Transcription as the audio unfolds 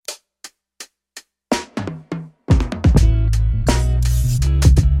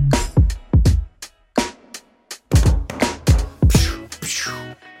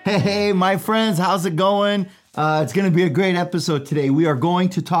Hey, my friends, how's it going? It's going to be a great episode today. We are going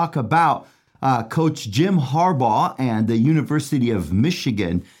to talk about Coach Jim Harbaugh and the University of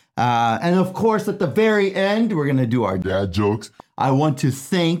Michigan. And of course, at the very end, we're going to do our dad jokes. I want to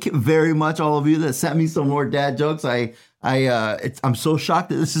thank very much all of you that sent me some more dad jokes. I'm so shocked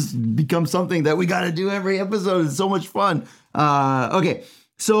that this has become something that we got to do every episode. It's so much fun. Okay,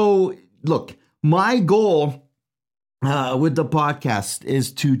 so look, my goal with the podcast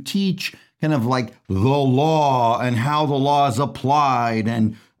is to teach kind of like the law and how the law is applied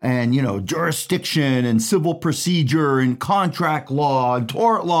and jurisdiction and civil procedure and contract law and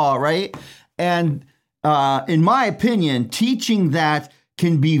tort law, right? And in my opinion, teaching that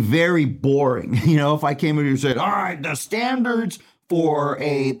can be very boring. If I came in here and said, all right, the standards for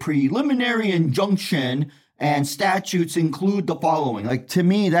a preliminary injunction and statutes include the following. Like, to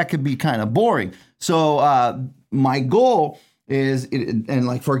me, that could be kind of boring. So my goal is, and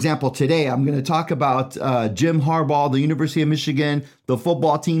like, for example, today I'm going to talk about Jim Harbaugh, the University of Michigan, the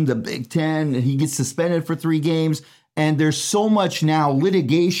football team, the Big Ten. He gets suspended for 3 games. And there's so much now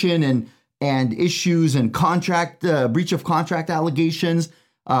litigation and issues and contract breach of contract allegations.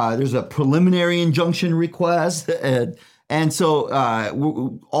 There's a preliminary injunction request. And so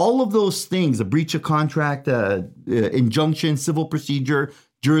all of those things, a breach of contract, injunction, civil procedure,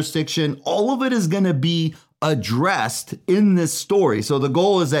 jurisdiction, all of it is going to be addressed in this story. So the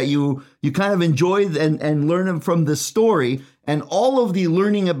goal is that you kind of enjoy and learn from this story, and all of the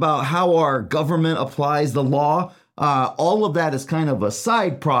learning about how our government applies the law, all of that is kind of a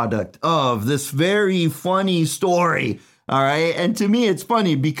side product of this very funny story. All right. And to me, it's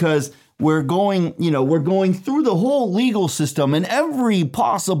funny because we're going through the whole legal system, and every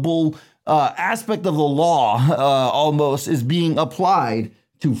possible aspect of the law almost is being applied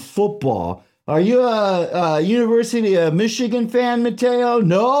to football. Are you a University of Michigan fan, Mateo?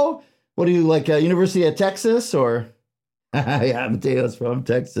 No? What are you, like University of Texas or? Yeah, Mateo's from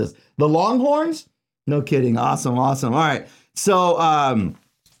Texas. The Longhorns? No kidding. Awesome. All right. So,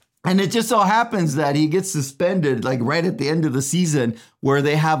 and it just so happens that he gets suspended like right at the end of the season, where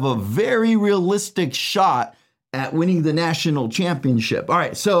they have a very realistic shot at winning the national championship. All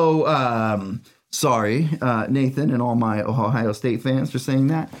right. So, sorry, Nathan and all my Ohio State fans for saying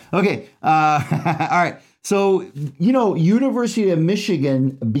that. Okay. All right. So, University of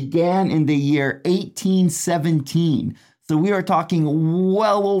Michigan began in the year 1817. So we are talking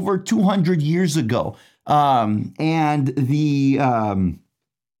well over 200 years ago. And the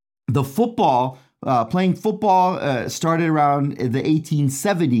football, playing football started around the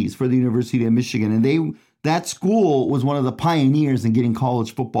 1870s for the University of Michigan. And that school was one of the pioneers in getting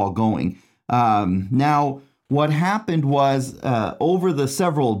college football going. Now, what happened was over the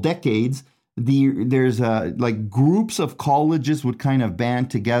several decades, there's like groups of colleges would kind of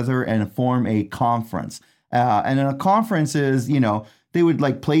band together and form a conference. And in a conference is, they would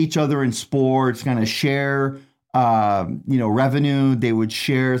like play each other in sports, kind of share, revenue. They would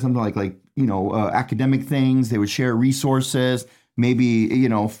share something like academic things. They would share resources, maybe,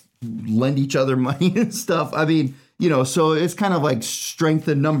 lend each other money and stuff. I mean, so it's kind of like strength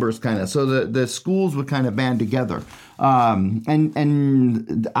in numbers kind of. So the schools would kind of band together.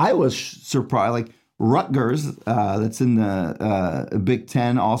 And I was surprised, like Rutgers, that's in the Big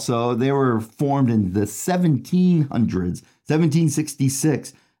Ten also, they were formed in the 1700s,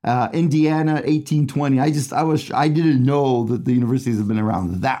 1766. Indiana, 1820. I didn't know that the universities have been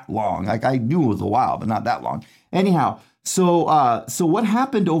around that long. Like, I knew it was a while, but not that long. Anyhow, so what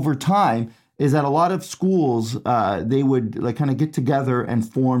happened over time is that a lot of schools, they would like kind of get together and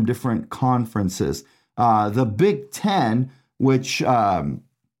form different conferences. The Big Ten, which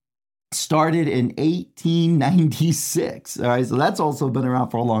started in 1896. All right, so that's also been around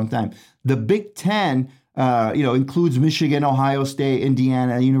for a long time. The Big Ten, includes Michigan, Ohio State,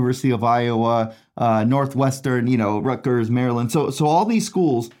 Indiana, University of Iowa, Northwestern, Rutgers, Maryland. So all these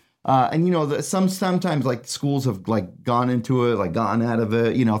schools, and sometimes like schools have like gone into it, like gotten out of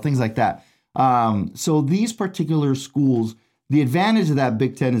it, things like that. So these particular schools, the advantage of that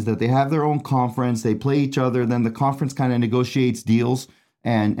Big Ten is that they have their own conference. They play each other. Then the conference kind of negotiates deals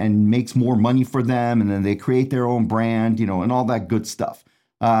and makes more money for them. And then they create their own brand, and all that good stuff.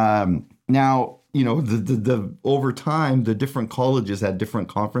 Now, the over time, the different colleges had different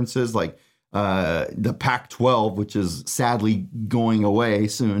conferences, like the Pac-12, which is sadly going away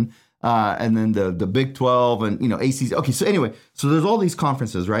soon. And then the Big 12 and, ACC. Okay, so anyway, so there's all these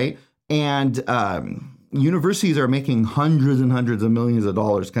conferences, right? And universities are making hundreds and hundreds of millions of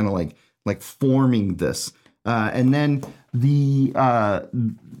dollars kind of like forming this. And then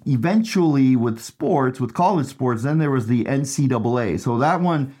eventually with college sports, then there was the NCAA. So that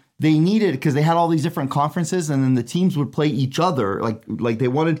one they needed, because they had all these different conferences, and then the teams would play each other. Like they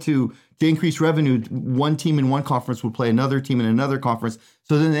wanted to increase revenue. One team in one conference would play another team in another conference.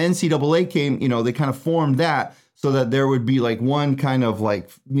 So then the NCAA came, they kind of formed that so that there would be like one kind of like,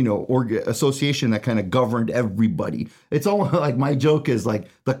 association that kind of governed everybody. It's almost like, my joke is like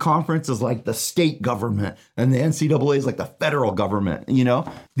the conference is like the state government and the NCAA is like the federal government,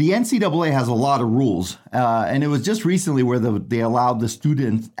 The NCAA has a lot of rules. And it was just recently where they allowed the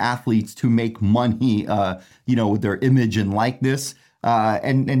student athletes to make money, with their image and likeness.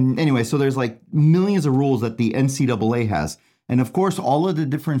 And anyway, so there's like millions of rules that the NCAA has. And of course, all of the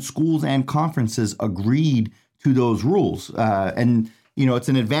different schools and conferences agreed to those rules. And it's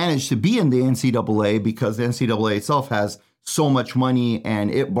an advantage to be in the NCAA because the NCAA itself has so much money and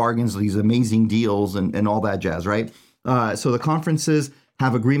it bargains these amazing deals and all that jazz, right? So the conferences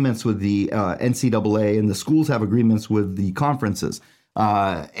have agreements with the NCAA and the schools have agreements with the conferences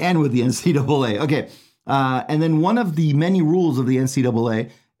and with the NCAA. Okay. And then one of the many rules of the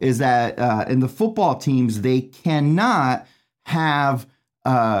NCAA is that in the football teams, they cannot have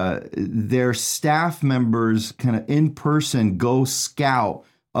their staff members kind of in person go scout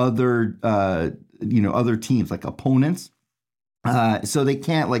other teams, like opponents. So they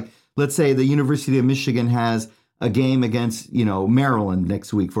can't, like, let's say the University of Michigan has a game against, Maryland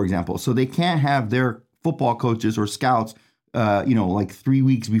next week, for example. So they can't have their football coaches or scouts, like 3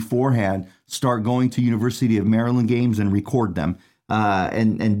 weeks beforehand, start going to University of Maryland games and record them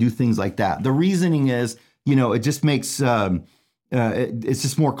and do things like that. The reasoning is, it just makes it's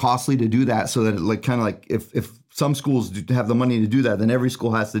just more costly to do that. So that like kind of like if some schools have the money to do that, then every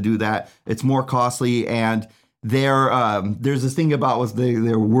school has to do that. It's more costly. And there's this thing about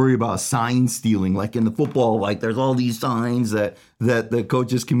they're worried about sign stealing. Like in the football, like there's all these signs that the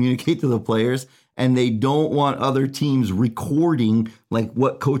coaches communicate to the players, and they don't want other teams recording like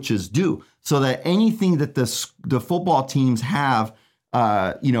what coaches do. So that anything that the football teams have,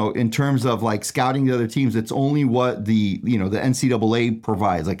 in terms of like scouting the other teams, it's only what the NCAA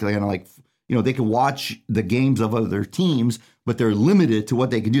provides. Like kind of like, they can watch the games of other teams, but they're limited to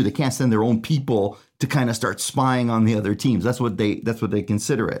what they can do. They can't send their own people to kind of start spying on the other teams. That's what they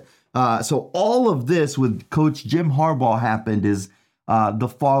consider it. So all of this with Coach Jim Harbaugh happened is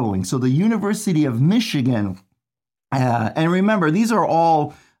the following. So the University of Michigan, and remember, these are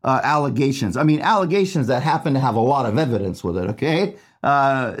all allegations. I mean, allegations that happen to have a lot of evidence with it, okay?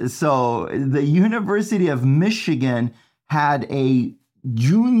 So the University of Michigan had a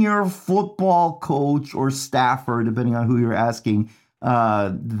junior football coach or staffer, depending on who you're asking,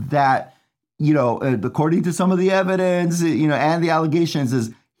 that, according to some of the evidence, and the allegations,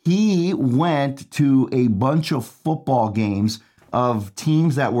 is he went to a bunch of football games of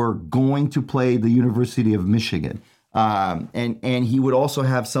teams that were going to play the University of Michigan. And he would also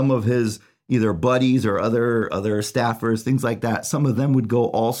have some of his either buddies or other staffers, things like that. Some of them would go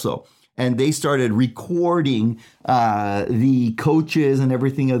also. And they started recording the coaches and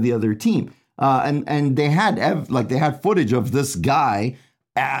everything of the other team. And they had footage of this guy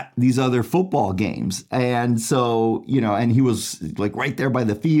at these other football games. And so, and he was like right there by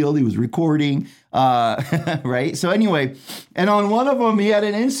the field. He was recording, right? So anyway, and on one of them, he had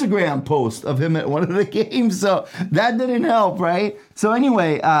an Instagram post of him at one of the games. So that didn't help, right? So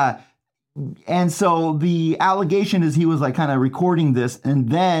anyway, and so the allegation is he was like kind of recording this, and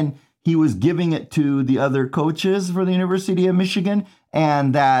then he was giving it to the other coaches for the University of Michigan,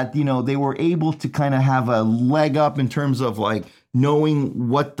 and that, they were able to kind of have a leg up in terms of like knowing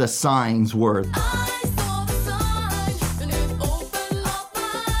what the signs were.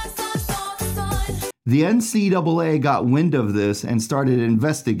 The NCAA got wind of this and started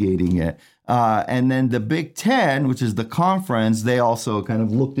investigating it. And then the Big Ten, which is the conference, they also kind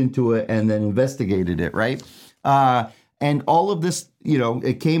of looked into it and then investigated it, right? And all of this,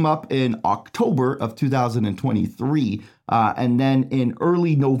 it came up in October of 2023. And then in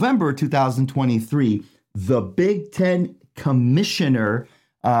early November 2023, the Big Ten commissioner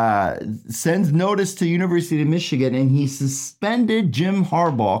sends notice to University of Michigan, and he suspended Coach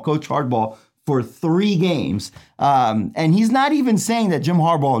Harbaugh, for 3 games. And he's not even saying that Jim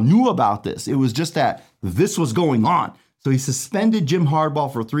Harbaugh knew about this. It was just that this was going on. So he suspended Jim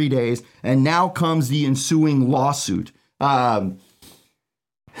Harbaugh for 3 days, and now comes the ensuing lawsuit. I'm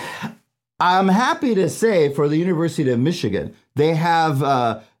happy to say for the University of Michigan, they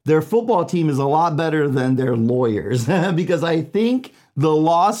have their football team is a lot better than their lawyers because I think the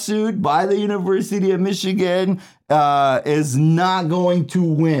lawsuit by the University of Michigan is not going to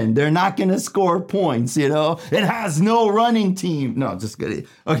win. They're not going to score points, It has no running team. No, just kidding.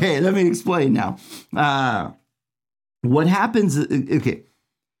 Okay, let me explain now. What happens, okay,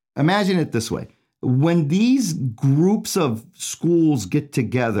 imagine it this way. When these groups of schools get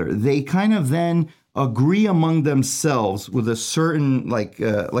together, they kind of then agree among themselves with a certain like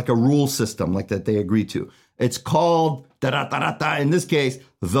a rule system like that they agree to. It's called in this case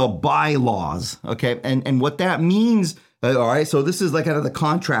the bylaws. Okay, and what that means. All right, so this is like kind of the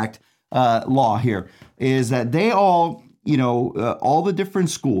contract law here is that they all. All the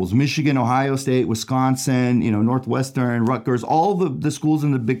different schools, Michigan, Ohio State, Wisconsin, Northwestern, Rutgers, all the schools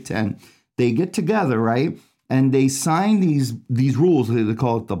in the Big Ten, they get together, right? And they sign these rules. They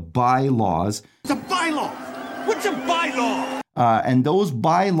call it the bylaws. It's a bylaw. What's a bylaw? And those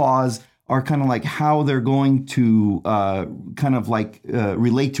bylaws are kind of like how they're going to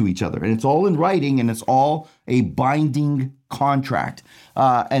relate to each other. And it's all in writing and it's all a binding contract.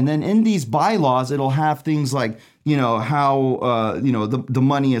 And then in these bylaws, it'll have things like, how, the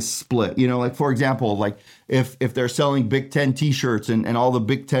money is split, like, for example, like if they're selling Big Ten t-shirts and all the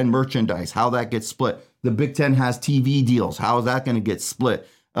Big Ten merchandise, how that gets split. The Big Ten has TV deals. How is that going to get split?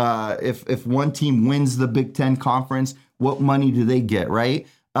 If one team wins the Big Ten conference, what money do they get, right?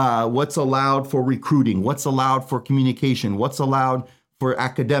 What's allowed for recruiting? What's allowed for communication? What's allowed for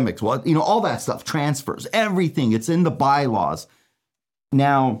academics? What, all that stuff, transfers, everything. It's in the bylaws.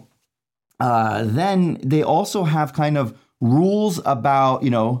 Now, then they also have kind of rules about,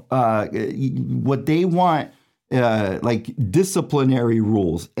 what they want, like disciplinary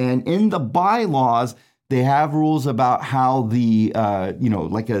rules. And in the bylaws, they have rules about how the,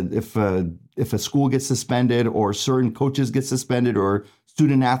 if a school gets suspended or certain coaches get suspended or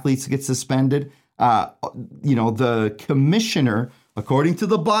student athletes get suspended, the commissioner, according to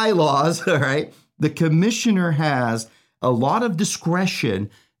the bylaws, all right, the commissioner has a lot of discretion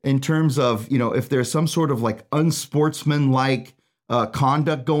in terms of, if there's some sort of like unsportsmanlike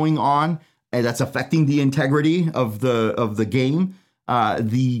conduct going on and that's affecting the integrity of the game,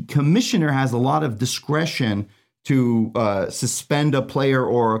 the commissioner has a lot of discretion to suspend a player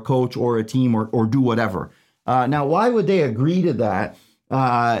or a coach or a team or do whatever. Now, why would they agree to that?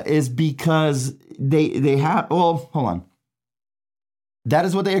 Is because they have, well, hold on. That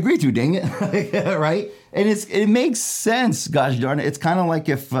is what they agree to, dang it, right? And it makes sense, gosh darn it. It's kind of like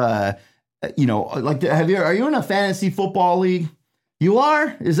if, are you in a fantasy football league? You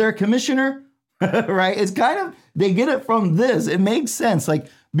are? Is there a commissioner? Right? It's kind of, they get it from this. It makes sense, like,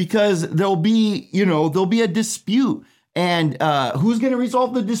 because there'll be a dispute, and who's going to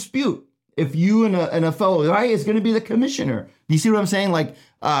resolve the dispute? If you and a fellow, right, it's going to be the commissioner. Do you see what I'm saying? Like,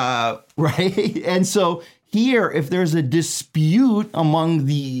 right? And so here, if there's a dispute among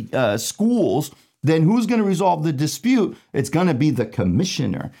the schools, then who's going to resolve the dispute? It's going to be the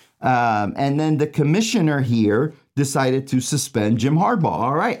commissioner. And then the commissioner here decided to suspend Jim Harbaugh.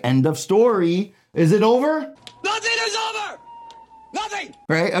 All right, end of story. Is it over? Nothing is over! Nothing!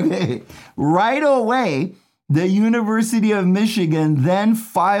 Right? Okay. Right away, the University of Michigan then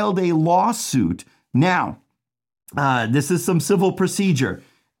filed a lawsuit. Now, this is some civil procedure.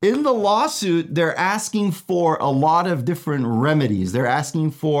 In the lawsuit, they're asking for a lot of different remedies. They're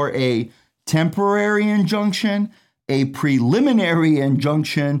asking for a temporary injunction, a preliminary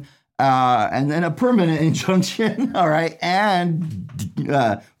injunction, and then a permanent injunction, all right, and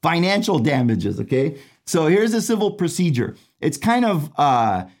financial damages, okay? So here's the civil procedure. It's kind of,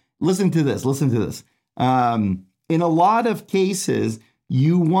 listen to this. In a lot of cases,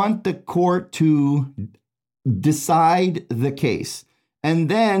 you want the court to decide the case. And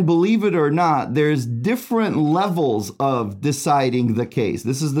then, believe it or not, there's different levels of deciding the case.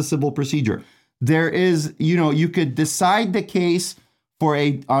 This is the civil procedure. There is, you could decide the case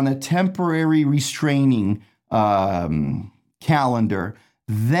on a temporary restraining calendar,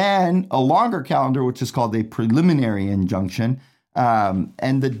 then a longer calendar, which is called a preliminary injunction.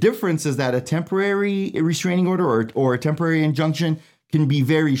 And the difference is that a temporary restraining order or a temporary injunction can be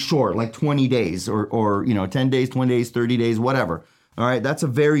very short, like 20 days or 10 days, 20 days, 30 days, whatever. All right, that's a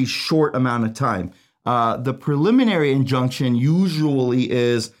very short amount of time. The preliminary injunction usually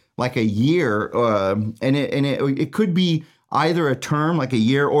is like a year, and it could be either a term, like a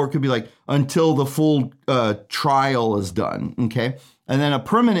year, or it could be like until the full trial is done, okay? And then a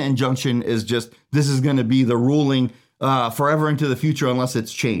permanent injunction is just, this is going to be the ruling forever into the future unless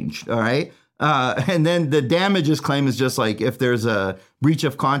it's changed, all right? And then the damages claim is just like if there's a breach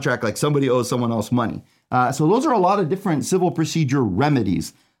of contract, like somebody owes someone else money. So those are a lot of different civil procedure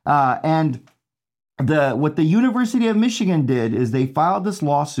remedies. And what the University of Michigan did is they filed this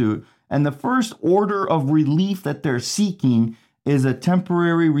lawsuit, and the first order of relief that they're seeking is a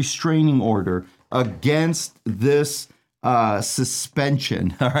temporary restraining order against this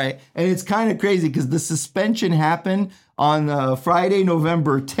suspension, all right? And it's kind of crazy because the suspension happened on Friday,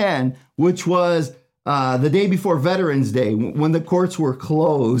 November 10, which was the day before Veterans Day, when the courts were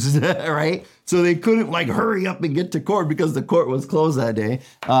closed, right? So they couldn't hurry up and get to court because the court was closed that day,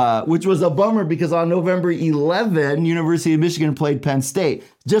 which was a bummer because on November 11, University of Michigan played Penn State.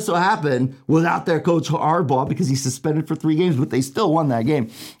 Just so happened without their coach Harbaugh because he's suspended for 3 games, but they still won that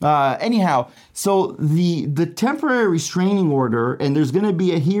game. Anyhow, so the temporary restraining order, and there's going to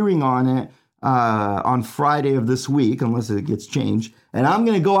be a hearing on it on Friday of this week, unless it gets changed. And I'm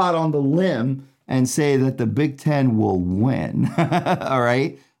going to go out on the limb and say that the Big Ten will win. All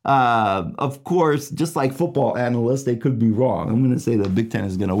right. Of course, just like football analysts, they could be wrong. I'm going to say the Big Ten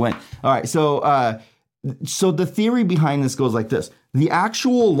is going to win. All right. So the theory behind this goes like this. The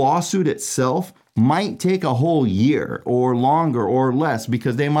actual lawsuit itself might take a whole year or longer or less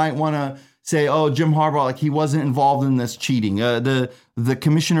because they might want to say, oh, Jim Harbaugh, he wasn't involved in this cheating. The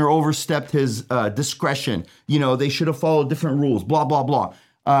commissioner overstepped his discretion. They should have followed different rules, blah, blah, blah.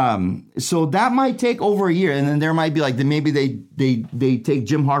 So that might take over a year, and then there might be maybe they take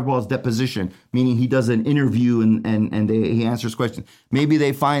Jim Harbaugh's deposition, meaning he does an interview and he answers questions. Maybe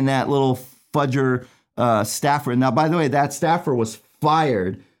they find that little fudger staffer. Now, by the way, that staffer was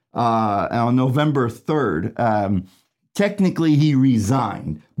fired on November 3rd. Technically, he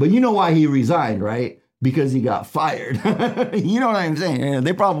resigned, but you know why he resigned, right? Because he got fired. You know what I'm saying?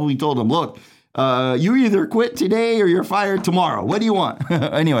 They probably told him, look, you either quit today or you're fired tomorrow. What do you want?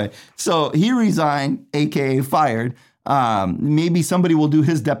 Anyway, so he resigned, aka fired. Maybe somebody will do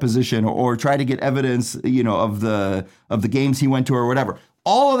his deposition or try to get evidence, of the games he went to or whatever.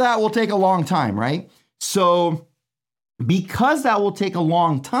 All of that will take a long time, right? So because that will take a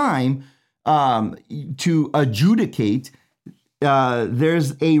long time to adjudicate,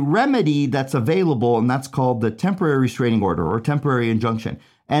 there's a remedy that's available, and that's called the temporary restraining order or temporary injunction.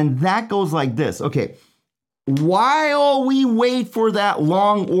 And that goes like this. Okay, while we wait for that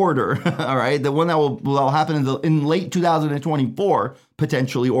long order, all right, the one that will happen in late 2024,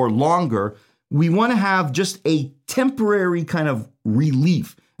 potentially, or longer, we want to have just a temporary kind of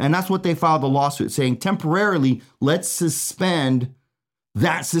relief. And that's what they filed the lawsuit, saying temporarily, let's suspend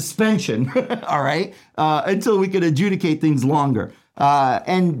that suspension, all right, until we can adjudicate things longer.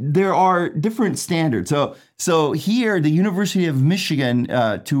 And there are different standards. So here, the University of Michigan,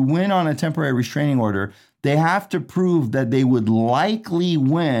 to win on a temporary restraining order, they have to prove that they would likely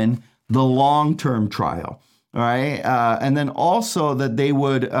win the long-term trial, all right? And then also that they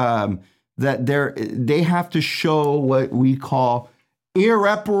would, they have to show what we call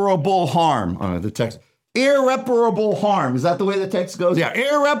irreparable harm. The text. Irreparable harm. Is that the way the text goes? Yeah,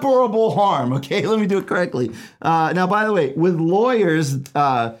 irreparable harm. Okay, let me do it correctly. Now, by the way, with lawyers,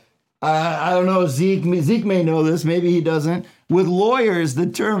 I don't know, Zeke may know this, maybe he doesn't. With lawyers, the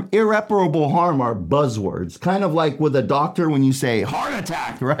term irreparable harm are buzzwords, kind of like with a doctor when you say heart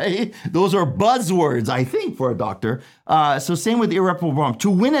attack, right? Those are buzzwords, I think, for a doctor. So same with irreparable harm. To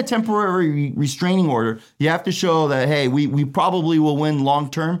win a temporary restraining order, you have to show that, hey, we probably will win long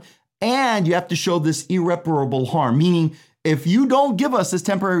term. And you have to show this irreparable harm, meaning if you don't give us this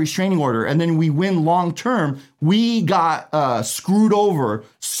temporary restraining order and then we win long term, we got screwed over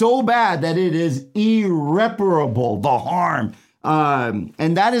so bad that it is irreparable, the harm.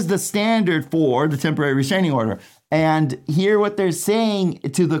 And that is the standard for the temporary restraining order. And here what they're saying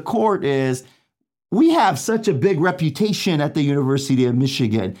to the court is, we have such a big reputation at the University of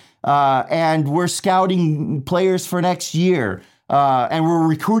Michigan, and we're scouting players for next year. And we're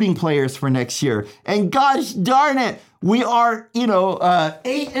recruiting players for next year. And gosh darn it, we are,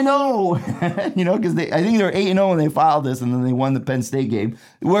 8-0, because I think they were 8-0 when they filed this and then they won the Penn State game.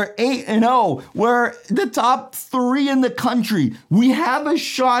 We're 8-0. We're the top 3 in the country. We have a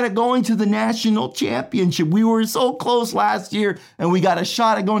shot at going to the national championship. We were so close last year and we got a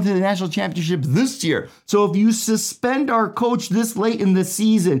shot at going to the national championship this year. So if you suspend our coach this late in the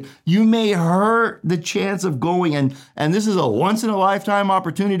season, you may hurt the chance of going. And this is a once in a lifetime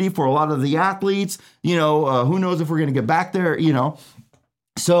opportunity for a lot of the athletes. Who knows if we're going to get back there,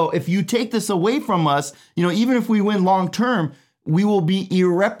 So if you take this away from us, even if we win long term, we will be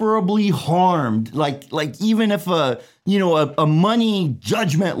irreparably harmed. Like even if a money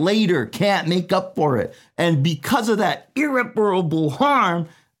judgment later can't make up for it. And because of that irreparable harm,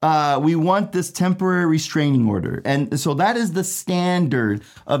 we want this temporary restraining order. And so that is the standard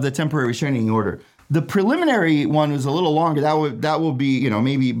of the temporary restraining order. The preliminary one was a little longer. That will be,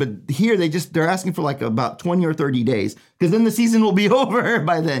 maybe, but here they're asking for about 20 or 30 days because then the season will be over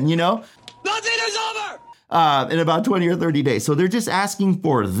by then, Nothing is over! In about 20 or 30 days. So they're just asking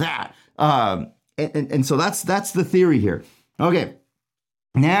for that. And so that's the theory here. Okay.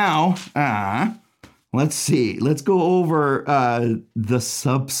 Now, let's see. Let's go over the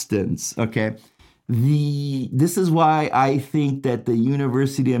substance. Okay. This is why I think that the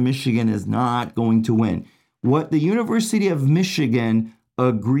University of Michigan is not going to win. What the University of Michigan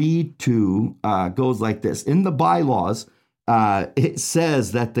agreed to goes like this. In the bylaws, it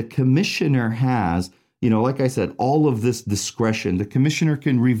says that the commissioner has, like I said, all of this discretion. The commissioner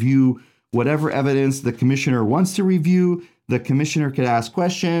can review whatever evidence the commissioner wants to review. The commissioner could ask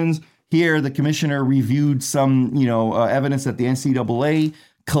questions. Here, the commissioner reviewed some, evidence that the NCAA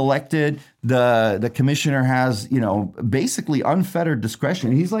collected. The commissioner has, basically unfettered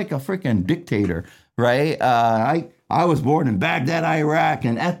discretion. He's like a freaking dictator, right? I was born in Baghdad, Iraq,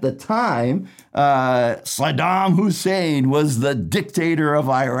 and at the time, Saddam Hussein was the dictator of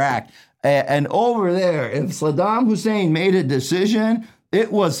Iraq. And over there, if Saddam Hussein made a decision, it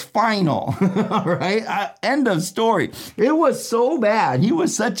was final, all right? End of story. It was so bad. He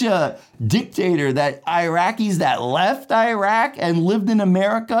was such a dictator that Iraqis that left Iraq and lived in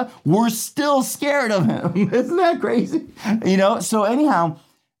America were still scared of him. Isn't that crazy? So anyhow,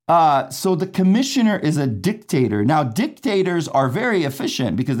 so the commissioner is a dictator. Now, dictators are very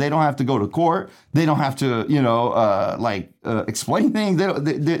efficient because they don't have to go to court. They don't have to, explain things.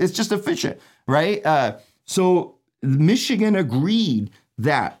 It's just efficient, right? So Michigan agreed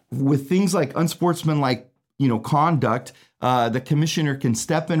that with things like unsportsmanlike, conduct, the commissioner can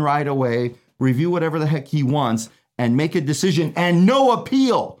step in right away, review whatever the heck he wants, and make a decision and no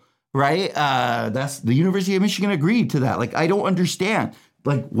appeal, right? That's the University of Michigan agreed to that. Like, I don't understand.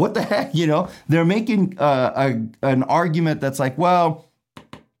 Like, what the heck, They're making an argument that's like, well,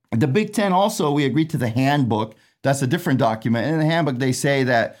 the Big Ten also, we agreed to the handbook. That's a different document. In the handbook, they say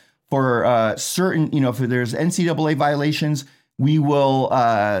that for certain, if there's NCAA violations, we will,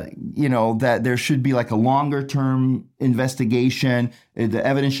 that there should be like a longer term investigation. The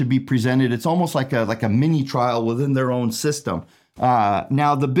evidence should be presented. It's almost like a mini trial within their own system.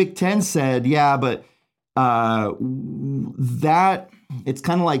 Now, the Big Ten said, yeah, but that it's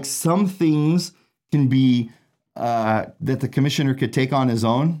kind of like some things can be that the commissioner could take on his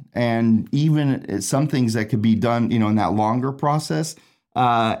own, and even some things that could be done, in that longer process.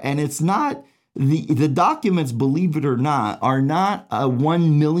 And it's not the documents, believe it or not, are not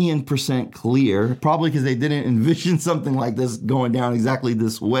 1,000,000% clear, probably because they didn't envision something like this going down exactly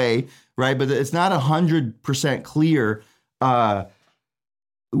this way, right? But it's not 100% clear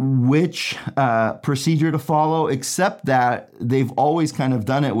which procedure to follow, except that they've always kind of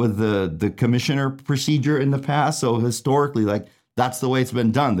done it with the commissioner procedure in the past. So historically, like, that's the way it's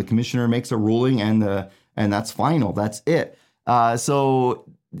been done. The commissioner makes a ruling and that's final. That's it. So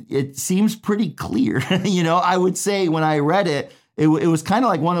it seems pretty clear. I would say when I read it, it was kind of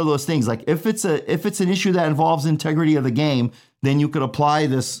like one of those things. Like, if it's an issue that involves integrity of the game, then you could apply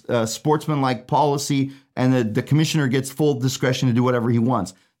this sportsmanlike policy, and the commissioner gets full discretion to do whatever he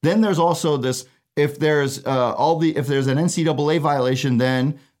wants. Then there's also this: if there's an NCAA violation,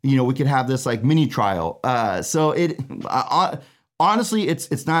 then we could have this like mini trial. So honestly,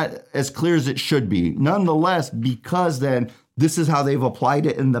 it's not as clear as it should be. Nonetheless, because then this is how they've applied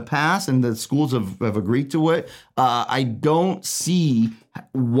it in the past, and the schools have agreed to it. I don't see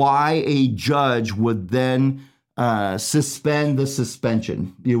why a judge would then suspend the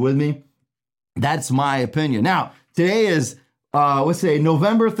suspension. You with me? That's my opinion. Now, today is, let's say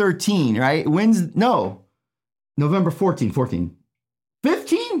November 13, right? November 14.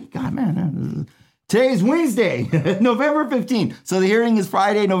 15? God, man. Today's Wednesday, November 15th. So the hearing is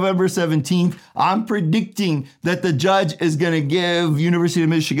Friday, November 17th. I'm predicting that the judge is going to give University of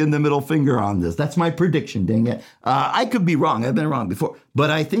Michigan the middle finger on this. That's my prediction, dang it. I could be wrong. I've been wrong before. But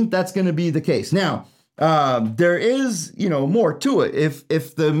I think that's going to be the case. Now, there is, more to it.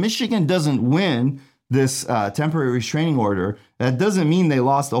 If the Michigan doesn't win this temporary restraining order, that doesn't mean they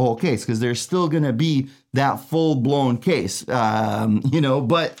lost the whole case, because there's still going to be that full-blown case,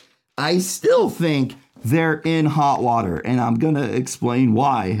 but I still think they're in hot water, and I'm going to explain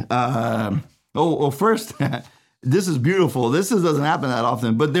why. First, this is beautiful. This doesn't happen that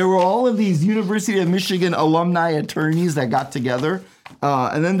often, but there were all of these University of Michigan alumni attorneys that got together,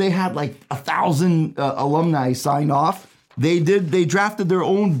 and then they had like 1,000 alumni sign off. They drafted their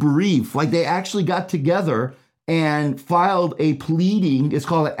own brief. Like, they actually got together and filed a pleading. It's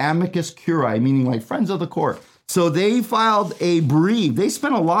called an amicus curiae, meaning like friends of the court. So they filed a brief. They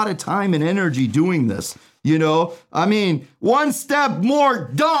spent a lot of time and energy doing this. One step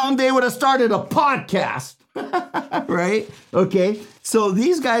more dumb, they would have started a podcast. Right? Okay. So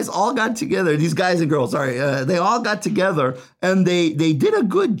these guys all got together, these guys and girls, they all got together, and they did a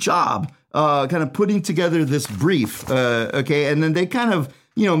good job kind of putting together this brief. And then they kind of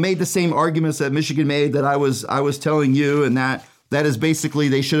made the same arguments that Michigan made that I was telling you, and that is basically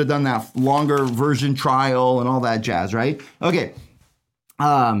they should have done that longer version trial and all that jazz, right? Okay.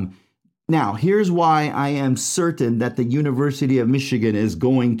 Now, here's why I am certain that the University of Michigan is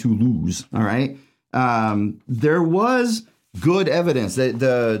going to lose, all right? There was good evidence that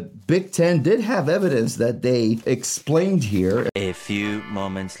the Big Ten did have evidence that they explained here. A few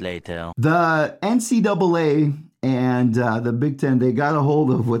moments later. The NCAA and the Big Ten, they got a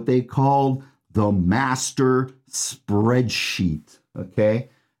hold of what they called the master spreadsheet, okay?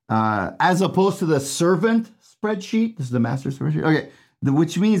 As opposed to the servant spreadsheet. This is the master spreadsheet. Okay.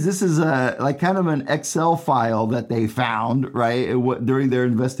 Which means this is like kind of an Excel file that they found, right, during their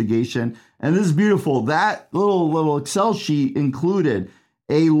investigation. And this is beautiful. That little Excel sheet included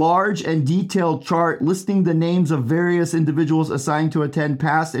a large and detailed chart listing the names of various individuals assigned to attend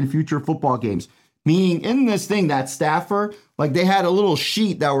past and future football games. Meaning in this thing, that staffer, like they had a little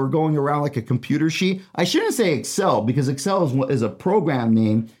sheet that were going around like a computer sheet. I shouldn't say Excel because Excel is a program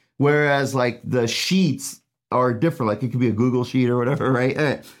name, whereas like the sheets are different. Like it could be a Google sheet or whatever, right?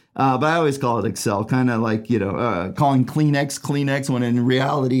 But I always call it Excel, kind of like, calling Kleenex when in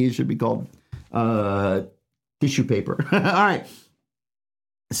reality it should be called tissue paper. All right.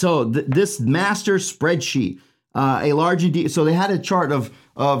 So this master spreadsheet, a large, so they had a chart of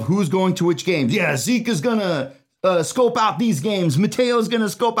who's going to which games. Yeah, Zeke is going to scope out these games. Mateo's going to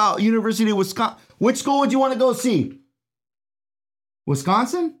scope out University of Wisconsin. Which school would you want to go see?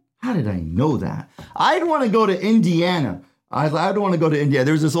 Wisconsin? How did I know that? I'd want to go to Indiana. I'd want to go to Indiana.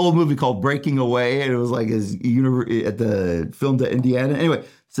 There's this old movie called Breaking Away, and it was like filmed at Indiana. Anyway,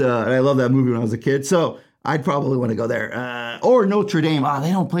 so I love that movie when I was a kid. So I'd probably want to go there. Or Notre Dame.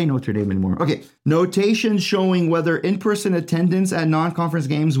 They don't play Notre Dame anymore. Okay. Notations showing whether in-person attendance at non-conference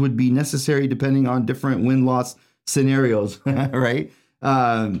games would be necessary depending on different win-loss scenarios, right?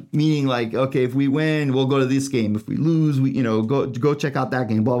 Meaning like, okay, if we win, we'll go to this game. If we lose, we, go check out that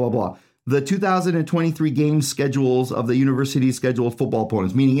game, blah, blah, blah. The 2023 game schedules of the university's scheduled football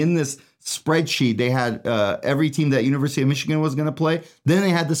opponents, meaning in this spreadsheet, they had every team that University of Michigan was going to play. Then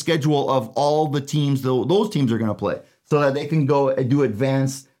they had the schedule of all the teams those teams are going to play so that they can go and do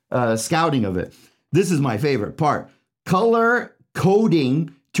advanced scouting of it. This is my favorite part. Color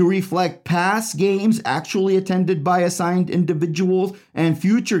coding to reflect past games actually attended by assigned individuals and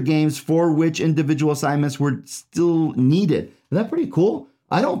future games for which individual assignments were still needed. Is that pretty cool?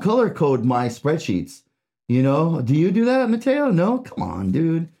 I don't color code my spreadsheets. Do you do that, Mateo? No? Come on,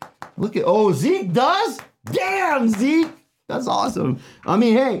 dude. Look at, Zeke does? Damn, Zeke. That's awesome. I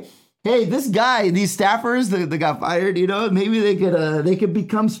mean, hey, this guy, these staffers that got fired, maybe they could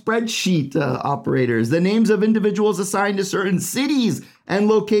become spreadsheet operators. The names of individuals assigned to certain cities and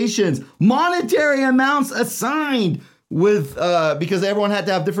locations, monetary amounts assigned with because everyone had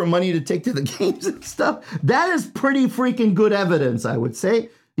to have different money to take to the games and stuff. That is pretty freaking good evidence, I would say.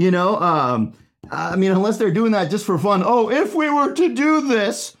 I mean, unless they're doing that just for fun. If we were to do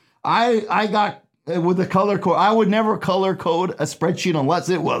this, I got with the color code. I would never color code a spreadsheet unless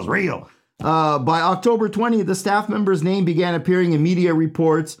it was real. By October 20th, the staff member's name began appearing in media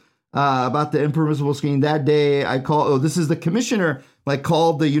reports about the impermissible screening. That day, this is the commissioner,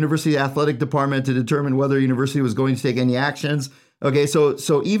 called the university athletic department to determine whether university was going to take any actions. Okay,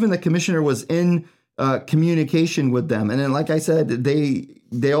 so even the commissioner was in communication with them. And then, like I said,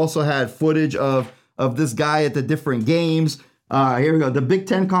 they also had footage of this guy at the different games. Here we go. The Big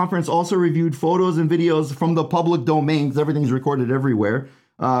Ten Conference also reviewed photos and videos from the public domain, because everything's recorded everywhere,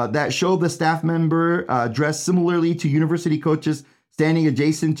 that showed the staff member dressed similarly to university coaches, standing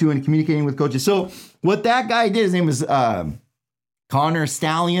adjacent to and communicating with coaches. So what that guy did, his name was Connor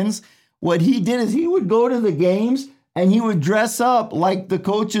Stallions. What he did is he would go to the games and he would dress up like the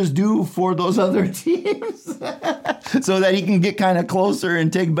coaches do for those other teams so that he can get kind of closer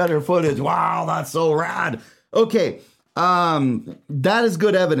and take better footage. Wow, that's so rad. Okay. That is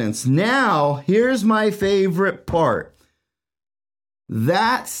good evidence. Now, here's my favorite part.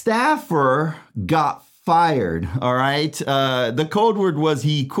 That staffer got fired, all right? The code word was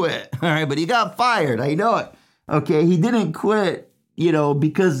he quit, all right? But he got fired. I know it. Okay, he didn't quit,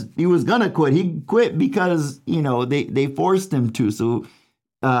 because he was going to quit. He quit because, they forced him to.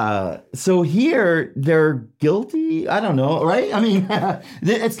 So here they're guilty. I don't know, right? I mean,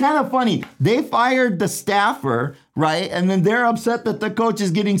 it's kind of funny. They fired the staffer, right? And then they're upset that the coach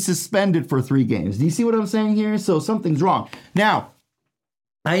is getting suspended for 3 games. Do you see what I'm saying here? So something's wrong. Now,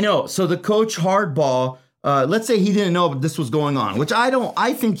 I know. So the coach Harbaugh, let's say he didn't know this was going on, which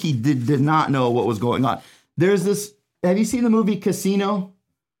I think he did not know what was going on. There's this, have you seen the movie Casino?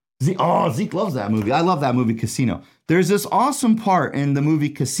 Zeke loves that movie. I love that movie, Casino. There's this awesome part in the movie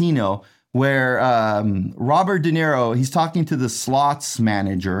Casino where Robert De Niro, he's talking to the slots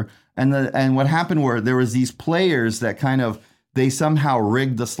manager, and what happened were there was these players that they somehow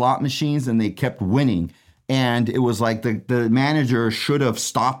rigged the slot machines and they kept winning. And it was like the manager should have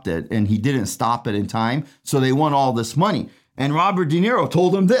stopped it, and he didn't stop it in time, so they won all this money. And Robert De Niro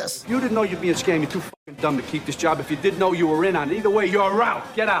told him this. You didn't know you're being scammed. You're too fucking dumb to keep this job. If you did know, you were in on it. Either way, you're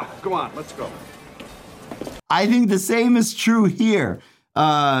out. Get out. Go on. Let's go. I think the same is true here.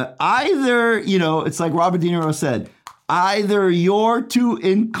 Either, it's like Robert De Niro said, either you're too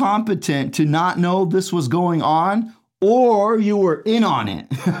incompetent to not know this was going on, or you were in on it,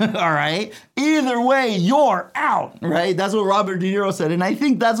 all right? Either way, you're out, right? That's what Robert De Niro said, and I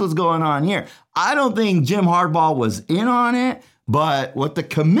think that's what's going on here. I don't think Jim Harbaugh was in on it, but what the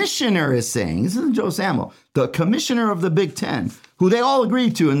commissioner is saying, this isn't Joe Samo, the commissioner of the Big Ten, who they all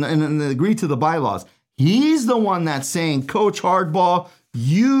agreed to and agreed to the bylaws, he's the one that's saying, Coach Harbaugh,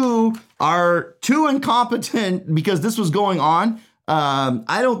 you are too incompetent because this was going on.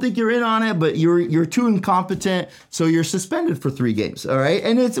 I don't think you're in on it, but you're too incompetent, so you're suspended for 3 games, all right?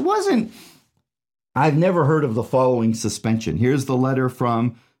 And I've never heard of the following suspension. Here's the letter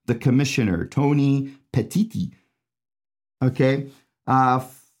from the commissioner, Tony Petiti, okay?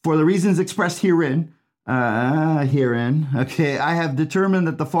 For the reasons expressed herein, okay, I have determined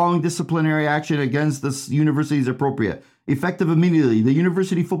that the following disciplinary action against this university is appropriate. Effective immediately, the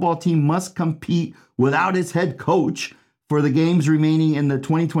university football team must compete without its head coach for the games remaining in the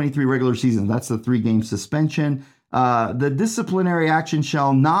 2023 regular season. That's the 3-game suspension. The disciplinary action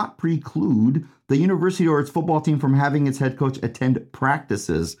shall not preclude the university or its football team from having its head coach attend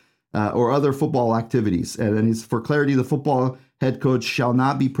practices or other football activities. And then it's for clarity, the football head coach shall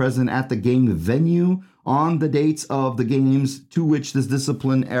not be present at the game venue on the dates of the games to which this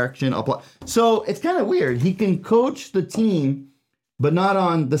discipline action applies. So it's kind of weird. He can coach the team, but not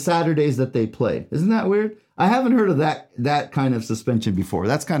on the Saturdays that they play. Isn't that weird? I haven't heard of that kind of suspension before.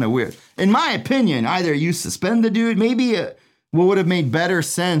 That's kind of weird. In my opinion, either you suspend the dude, maybe what would have made better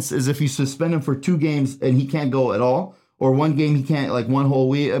sense is if you suspend him for 2 games and he can't go at all, or 1 game he can't, like 1 whole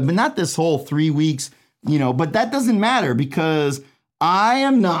week, but not this whole 3 weeks, but that doesn't matter because I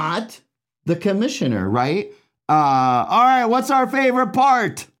am not the commissioner, right? All right, what's our favorite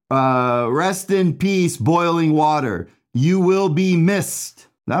part? Rest in peace, boiling water. You will be missed.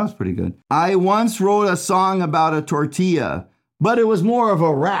 That was pretty good. I once wrote a song about a tortilla, but it was more of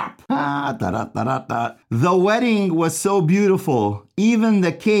a rap. The wedding was so beautiful. Even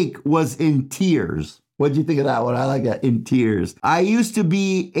the cake was in tears. What'd you think of that one? I like that, in tears. I used to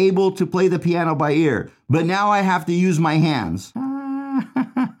be able to play the piano by ear, but now I have to use my hands.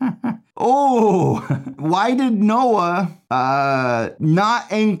 Oh, why did Noah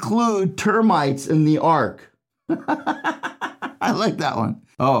not include termites in the ark? I like that one.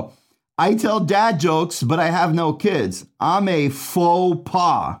 Oh, I tell dad jokes, but I have no kids. I'm a faux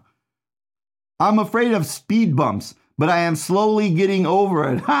pas. I'm afraid of speed bumps, but I am slowly getting over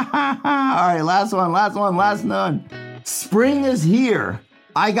it. All right, last one. Spring is here.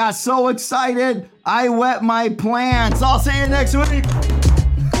 I got so excited, I wet my plants. I'll see you next week.